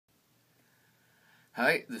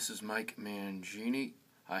Hi, this is Mike Mangini.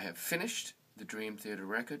 I have finished the Dream Theater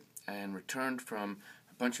record and returned from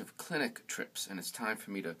a bunch of clinic trips, and it's time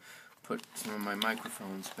for me to put some of my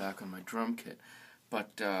microphones back on my drum kit. But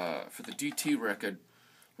for the DT record,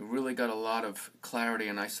 we really got a lot of clarity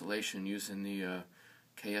and isolation using the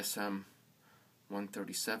KSM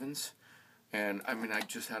 137s. And I mean, I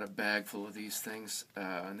just had a bag full of these things,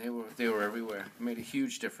 and they were everywhere. It made a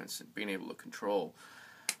huge difference in being able to control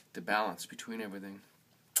the balance between everything.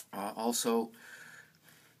 Also,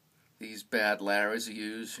 these bad Larrys are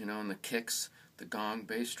used, in the kicks, the gong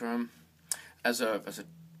bass drum, as a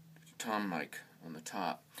tom mic on the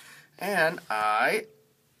top. And I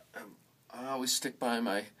always stick by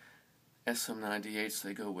my SM98s.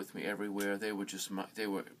 They go with me everywhere. They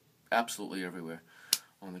were absolutely everywhere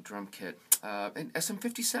on the drum kit. And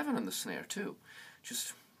SM57 on the snare too.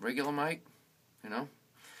 Just regular mic,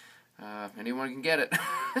 anyone can get it.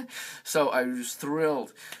 So I was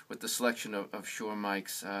thrilled with the selection of Shure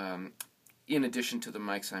mics. In addition to the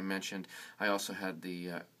mics I mentioned, I also had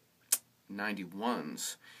the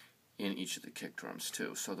 91s in each of the kick drums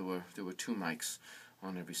too. So there were two mics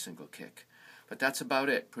on every single kick. But that's about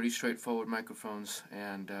it. Pretty straightforward microphones,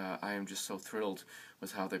 and I am just so thrilled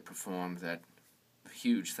with how they performed. That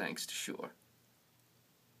huge thanks to Shure.